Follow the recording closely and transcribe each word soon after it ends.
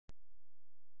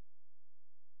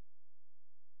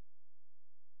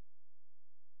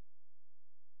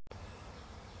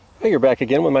Hey, you're back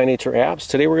again with My Nature Apps.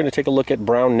 Today we're going to take a look at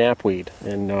brown knapweed,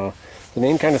 and the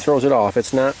name kind of throws it off.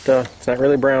 It's not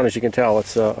really brown, as you can tell.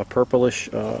 It's a purplish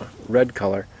red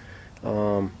color.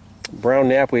 Brown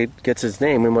knapweed gets its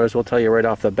name, we might as well tell you right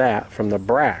off the bat, from the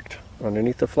bract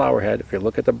underneath the flower head. If you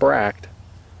look at the bract,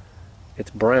 it's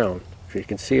brown. If you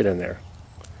can see it in there,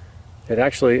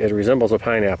 it resembles a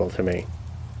pineapple to me,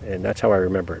 and that's how I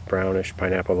remember it, brownish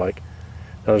pineapple-like.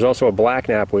 Now there's also a black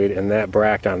knapweed, and that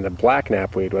bract on the black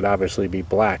knapweed would obviously be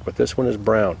black, but this one is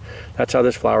brown. That's how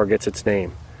this flower gets its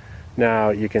name.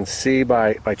 Now you can see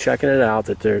by checking it out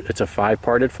that it's a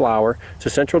five-parted flower. It's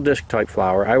a central disc type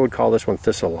flower. I would call this one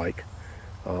thistle-like,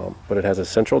 but it has a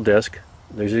central disc.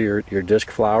 These are your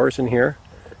disc flowers in here,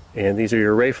 and these are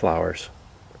your ray flowers.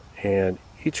 And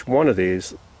each one of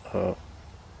these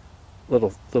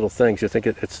little things, you think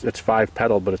it's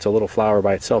five-petaled, but it's a little flower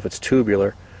by itself. It's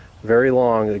tubular, very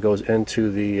long, that goes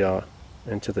into the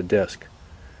disc.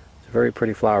 It's a very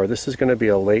pretty flower. This is going to be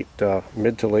a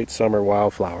mid to late summer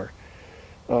wildflower.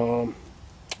 One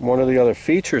of the other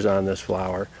features on this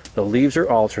flower, the leaves are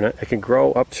alternate. It can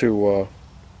grow up to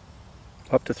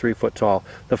 3 foot tall.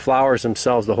 The flowers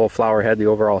themselves, the whole flower head, the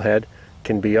overall head,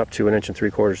 can be up to 1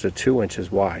 3/4 to 2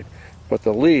 inches wide. But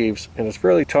the leaves, and it's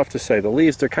really tough to say, the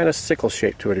leaves, they're kind of sickle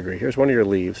shaped to a degree. Here's one of your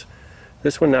leaves.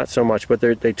 This one not so much, but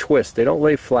they twist. They don't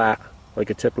lay flat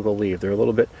like a typical leaf. They're a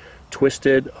little bit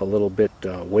twisted, a little bit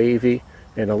wavy,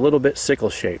 and a little bit sickle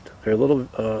shaped.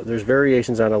 There's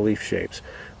variations on the leaf shapes,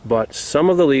 but some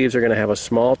of the leaves are going to have a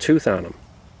small tooth on them.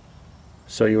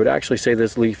 So you would actually say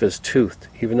this leaf is toothed,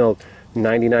 even though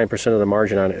 99% of the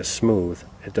margin on it is smooth.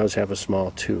 It does have a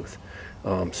small tooth.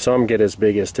 Some get as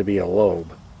big as to be a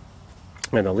lobe,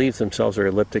 and the leaves themselves are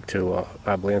elliptic to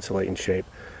oblanceolate in shape.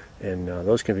 And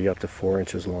those can be up to 4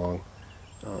 inches long.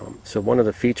 So one of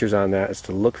the features on that is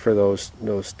to look for those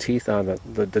teeth on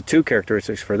the two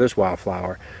characteristics for this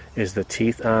wildflower is the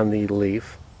teeth on the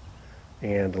leaf,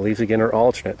 and the leaves again are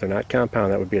alternate. They're not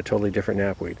compound. That would be a totally different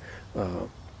knapweed.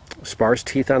 Sparse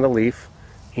teeth on the leaf,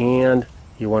 and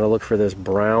you want to look for this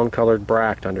brown colored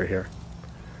bract under here.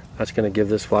 That's going to give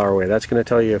this flower away. That's going to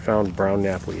tell you found brown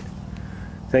knapweed.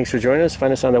 Thanks for joining us.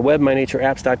 Find us on the web,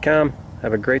 mynatureapps.com.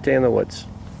 Have a great day in the woods.